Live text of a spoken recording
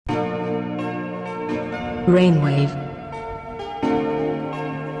Rainwave.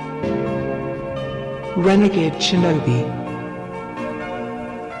 Renegade Shinobi.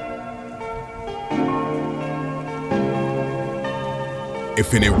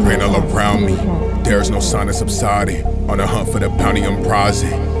 Infinite rain all around me. There's no sign of subsiding. On the hunt for the bounty I'm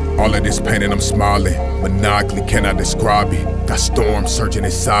prizing. All of this pain and I'm smiling. Maniacally cannot describe it. Got storms surging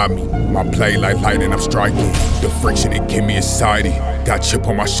inside me. My play like lightning I'm striking. The friction it give me anxiety. Got chip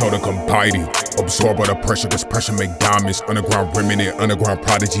on my shoulder come biting. Absorb all the pressure cause pressure make diamonds. Underground remnant, underground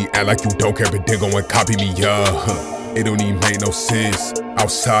prodigy. Act like you don't care but then go and copy me, yeah. It don't even make no sense.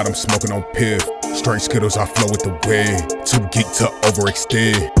 Outside I'm smoking on piff. Straight Skittles I flow with the wind. Too geek to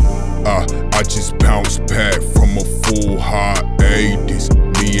overextend. I just bounced back from a full hiatus.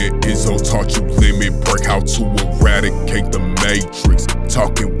 Me and Izzo taught you limit break, how to eradicate the matrix.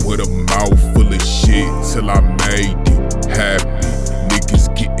 Talking with a mouth full of shit till I made it happy.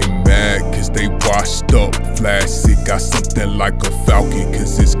 Niggas getting mad cause they washed up. Flaccid, got something like a falcon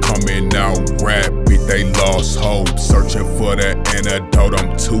cause it's coming out rapid. They lost hope, searching for the antidote.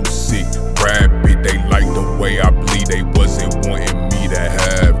 I'm too sick, rabid. They like the way I bleed, they wasn't wanting me to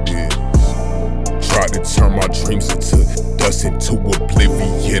have this. Tried to turn my dreams into dust into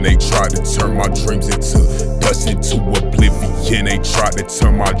oblivion. They tried to turn my dreams into dust into oblivion. They tried to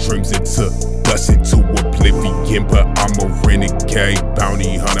turn my dreams into dust into oblivion. But I'm a renegade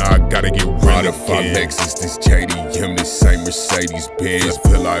bounty hunter, I gotta get rid of it. Lexus, this JDM, this same Mercedes Benz.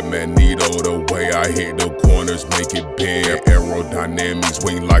 Feel like Magneto, the way I hit the corners make it bend. Aerodynamics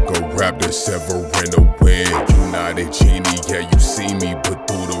swing like a raptor, severing the wind. United genie, yeah you see me, but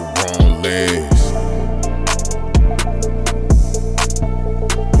through